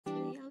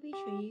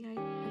show you guys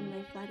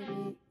my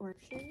flattening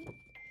workshop.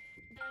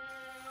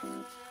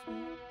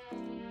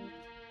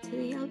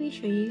 Today I'll be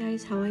showing you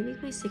guys how I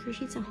make my sticker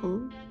sheets at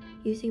home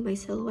using my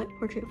Silhouette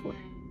Portrait 4. Okay,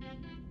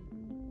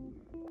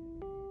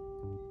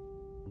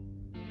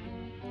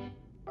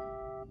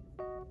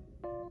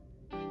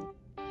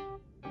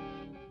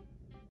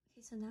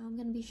 so now I'm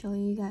going to be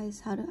showing you guys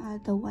how to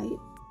add the white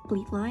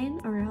bleed line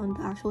around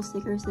the actual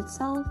stickers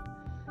itself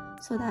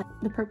so that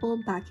the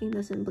purple backing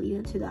doesn't bleed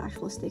into the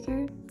actual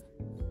sticker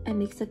and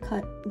makes the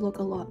cut look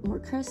a lot more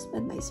crisp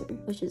and nicer,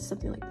 which is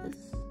something like this.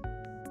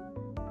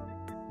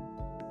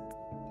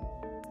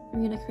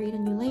 You're going to create a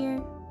new layer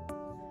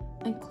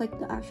and click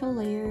the actual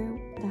layer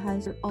that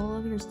has all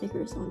of your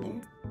stickers on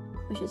there,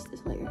 which is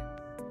this layer.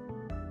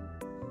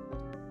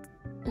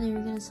 And then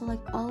you're going to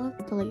select all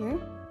of the layer.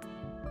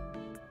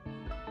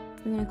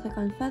 You're going to click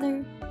on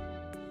feather.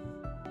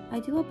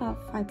 I do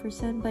about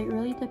 5%, but it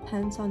really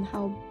depends on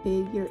how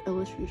big your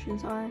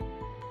illustrations are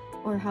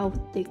or how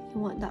thick you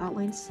want the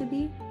outlines to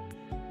be.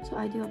 So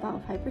I do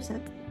about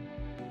 5%.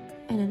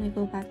 And then I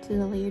go back to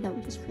the layer that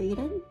we just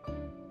created.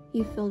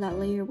 You fill that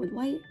layer with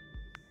white.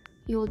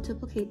 You will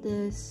duplicate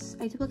this.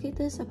 I duplicate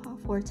this about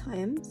 4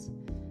 times.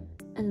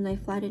 And then I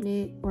flatten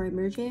it or I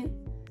merge it.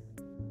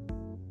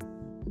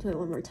 Do it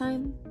one more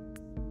time.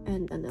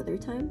 And another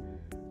time.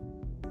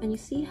 And you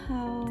see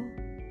how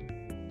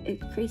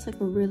it creates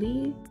like a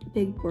really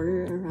big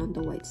border around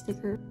the white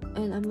sticker,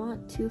 and I'm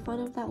not too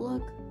fond of that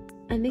look.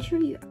 And make sure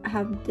you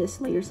have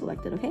this layer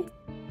selected, okay?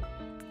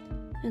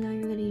 And now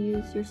you're going to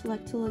use your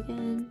select tool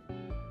again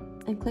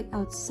and click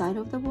outside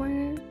of the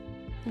border,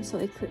 and so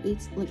it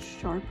creates like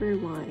sharper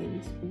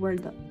lines where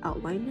the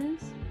outline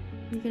is.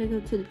 You're going to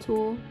go to the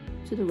tool,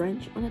 to the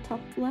wrench on the top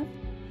left,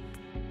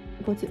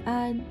 go to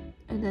add,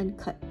 and then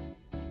cut.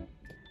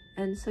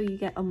 And so you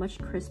get a much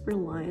crisper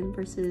line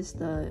versus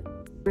the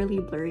really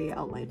blurry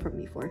outline from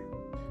before.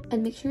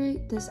 And make sure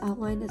this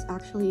outline is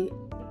actually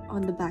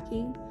on the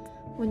backing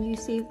when you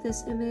save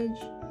this image.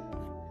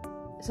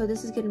 So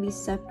this is going to be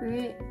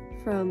separate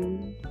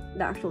from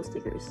the actual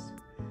stickers.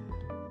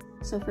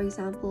 So for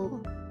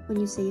example, when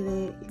you save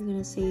it, you're going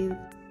to save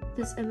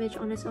this image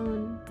on its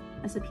own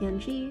as a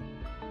PNG,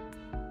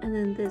 and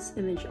then this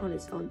image on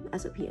its own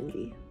as a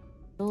PNG.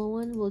 The other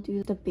one, we'll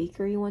do the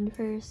bakery one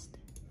first.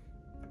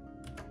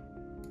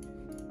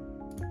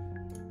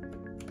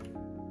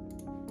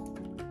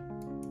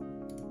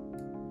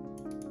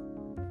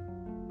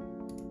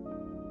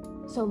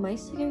 So my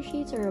sticker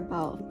sheets are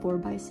about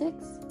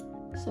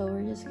 4x6. So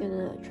we're just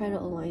gonna try to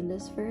align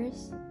this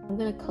first. I'm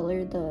gonna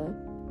color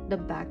the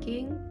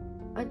backing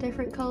a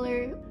different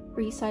color,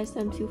 resize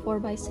them to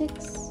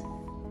 4x6,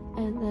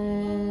 and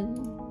then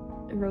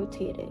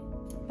rotate it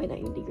by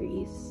 90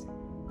 degrees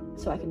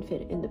so I can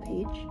fit it in the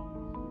page.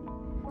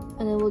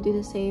 And then we'll do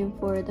the same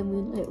for the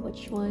Moonlit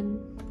Witch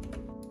one.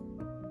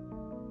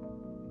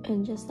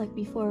 And just like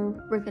before,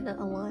 we're gonna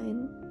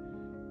align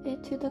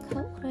it to the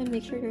cut line.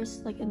 Make sure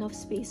there's like enough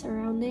space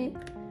around it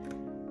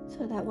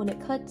so that when it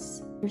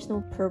cuts, there's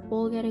no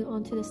purple getting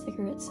onto the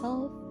sticker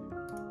itself.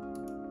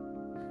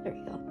 There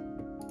you go.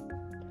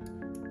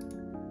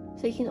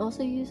 So you can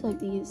also use like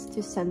these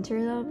to center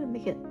them and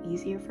make it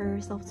easier for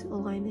yourself to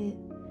align it.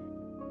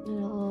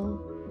 And I'll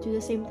do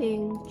the same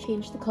thing,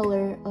 change the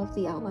color of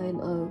the outline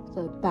of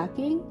the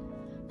backing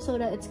so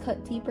that it's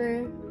cut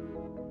deeper.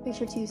 Make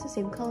sure to use the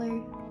same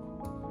color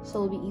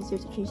so it'll be easier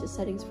to change the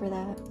settings for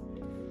that.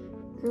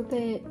 Group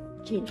it,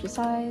 change the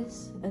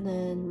size, and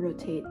then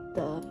rotate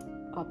the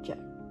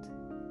object.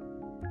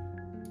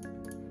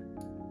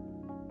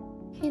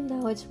 Okay,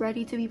 now it's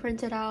ready to be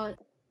printed out.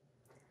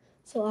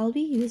 So I'll be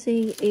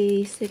using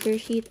a sticker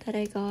sheet that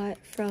I got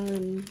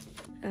from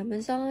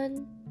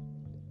Amazon.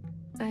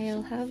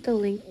 I'll have the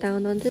link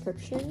down on the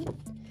description,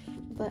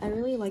 but I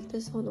really like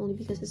this one only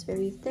because it's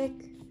very thick,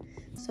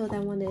 so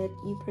that when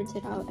you print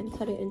it out and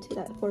cut it into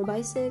that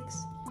 4x6,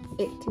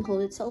 it can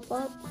hold itself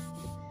up.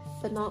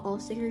 But not all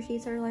sticker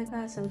sheets are like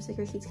that. Some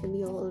sticker sheets can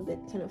be a little bit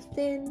kind of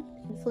thin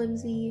and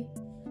flimsy.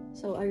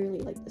 So I really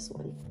like this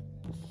one.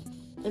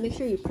 And make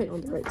sure you print on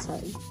the right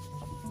side.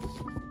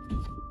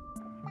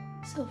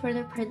 So for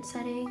the print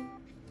setting,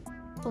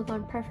 hold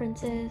on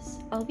preferences.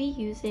 I'll be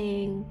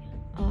using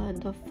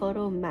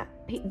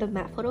the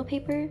matte photo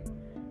paper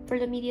for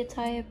the media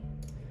type,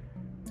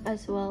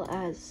 as well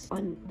as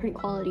on print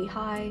quality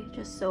high,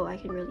 just so I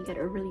can really get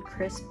a really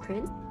crisp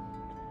print.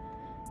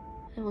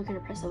 And we're gonna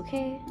press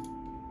OK.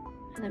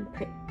 And then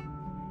print.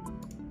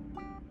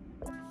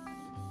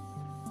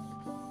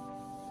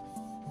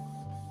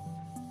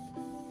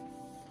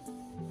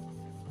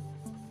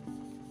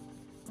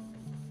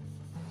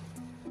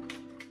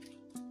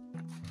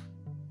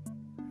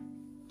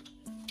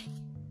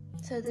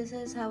 So this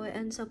is how it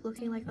ends up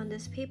looking like on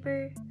this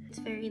paper. It's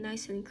very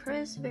nice and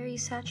crisp, very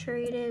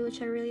saturated,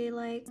 which I really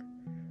like.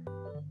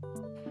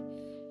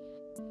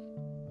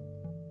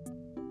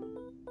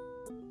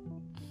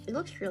 It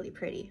looks really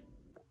pretty.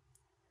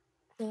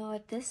 Now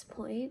at this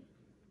point,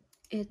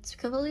 it's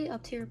completely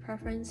up to your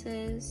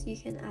preferences. You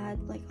can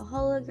add like a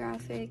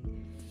holographic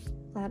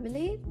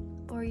laminate,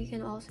 or you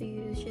can also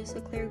use just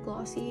a clear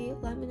glossy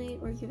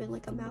laminate or even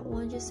like a matte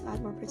one just to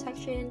add more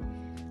protection.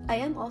 I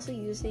am also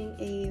using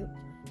a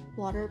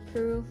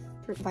waterproof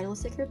vinyl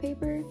sticker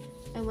paper,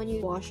 and when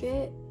you wash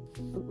it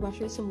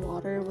with some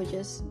water with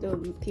just the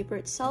paper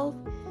itself,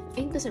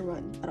 ink doesn't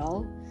run at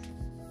all,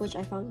 which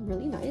I found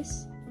really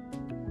nice.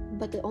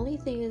 But the only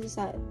thing is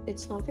that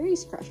it's not very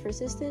scratch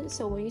resistant,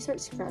 so when you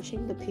start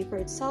scratching the paper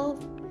itself,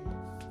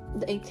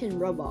 the ink can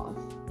rub off.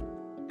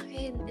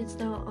 Okay, it's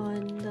now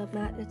on the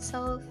mat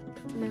itself.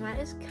 My mat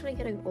is kind of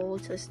getting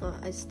old, so it's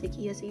not as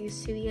sticky as it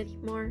used to be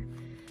anymore.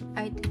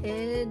 I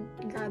did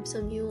grab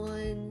some new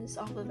ones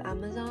off of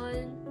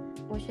Amazon,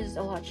 which is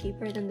a lot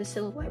cheaper than the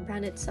Silhouette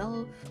brand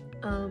itself.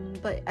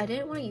 But I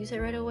didn't want to use it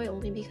right away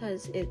only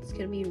because it's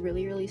gonna be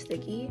really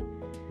sticky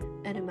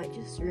and it might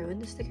just ruin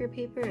the sticker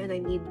paper, and I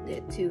need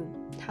it to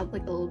have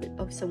like a little bit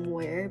of some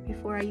wear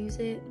before I use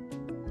it.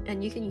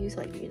 And you can use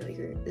like, you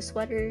know, the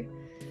sweater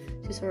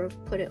to sort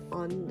of put it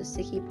on the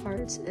sticky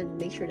parts and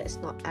make sure that it's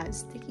not as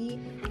sticky.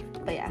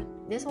 But yeah,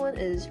 this one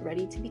is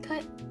ready to be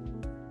cut.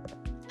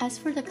 As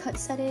for the cut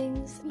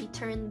settings, we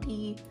turn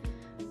the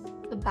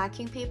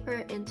backing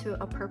paper into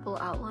a purple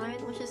outline,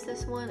 which is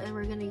this one, and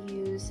we're gonna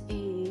use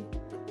the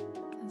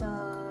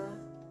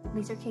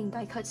Laser King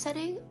die cut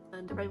setting,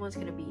 and the red one's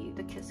gonna be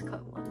the kiss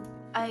cut one.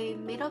 I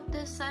made up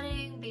this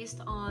setting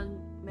based on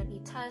many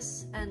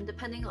tests, and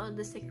depending on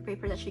the sticker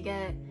paper that you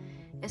get,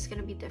 it's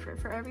gonna be different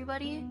for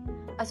everybody,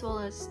 as well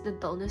as the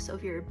dullness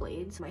of your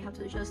blades. You might have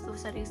to adjust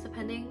those settings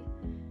depending.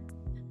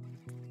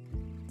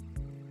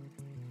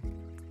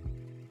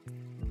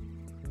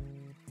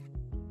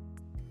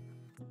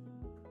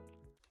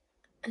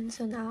 And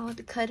so now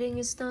the cutting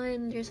is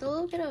done. There's a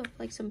little bit of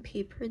like some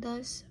paper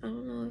dust. I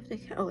don't know if they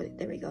can. Oh,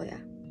 there we go. Yeah.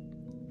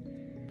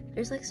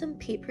 There's like some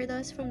paper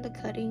dust from the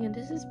cutting, and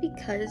this is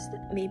because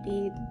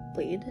maybe the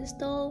blade is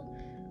dull,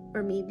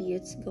 or maybe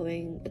it's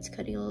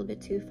cutting a little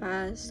bit too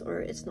fast,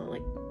 or it's not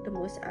like the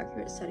most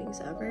accurate settings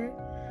ever.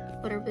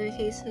 Whatever the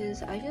case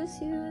is, I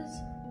just use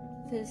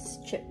this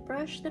chip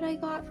brush that I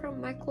got from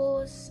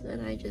Michael's,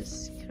 and I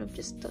just kind of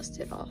just dust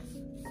it off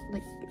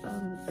like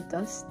a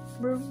dust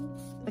broom,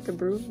 like a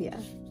broom, yeah.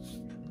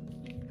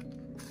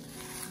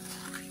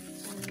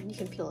 And you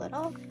can peel it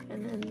off,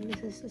 and then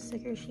this is the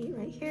sticker sheet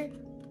right here.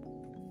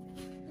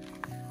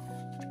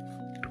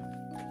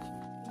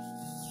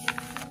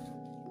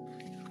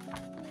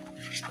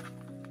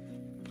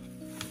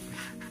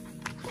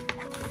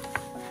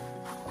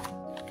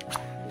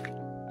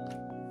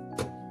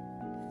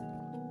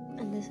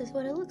 And this is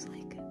what it looks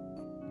like.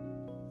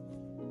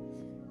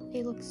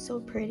 They look so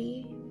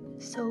pretty,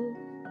 so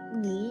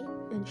neat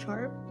and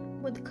sharp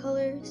with the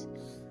colors.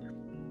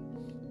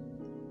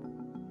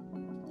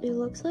 It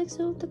looks like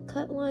some of the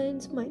cut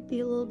lines might be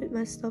a little bit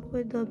messed up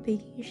with the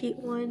baking sheet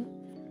one.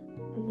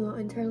 I'm not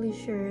entirely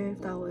sure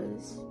if that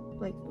was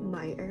like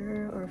my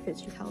error or if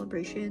it's just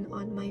calibration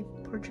on my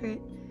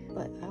portrait,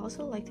 but I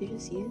also like to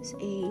just use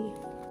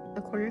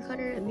a corner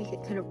cutter and make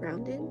it kind of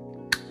rounded.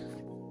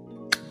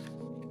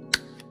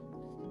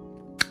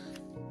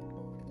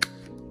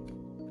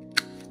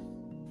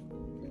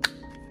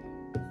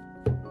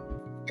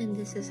 And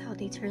this is how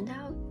they turned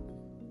out.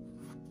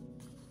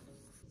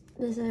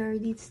 These are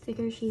these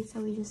sticker sheets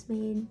that we just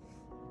made.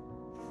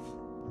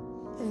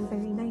 They're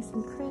very nice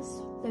and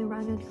crisp. The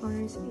rounded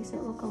corners makes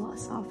it look a lot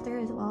softer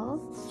as well.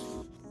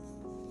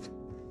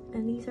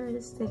 And these are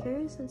the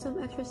stickers and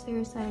some extra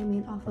stickers that I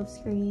made off of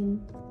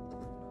screen.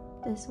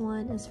 This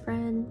one is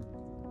Friend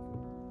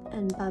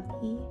and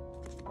Bubby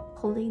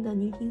holding the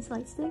Eugene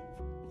slide stick.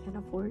 I can't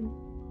afford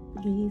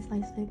Eugene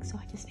slide stick, so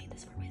I just made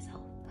this for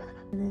myself.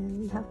 And then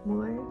we have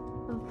more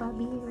of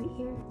Bobby right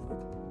here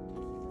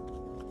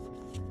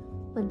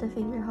with the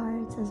finger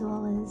hearts, as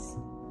well as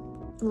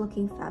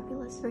looking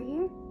fabulous right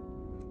here.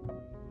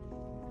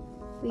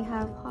 We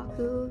have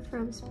Haku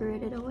from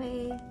Spirited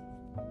Away.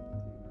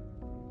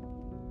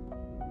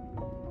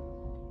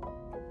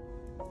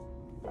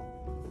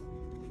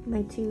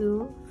 My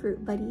two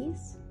fruit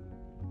buddies.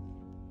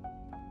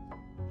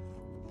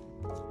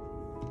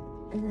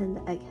 And then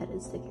the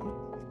egg-headed sticker.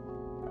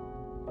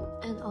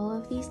 And all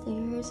of these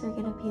stickers are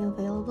going to be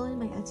available in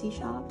my Etsy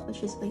shop,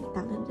 which is linked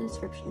down in the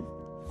description.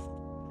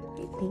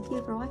 Alright, thank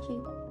you for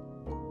watching.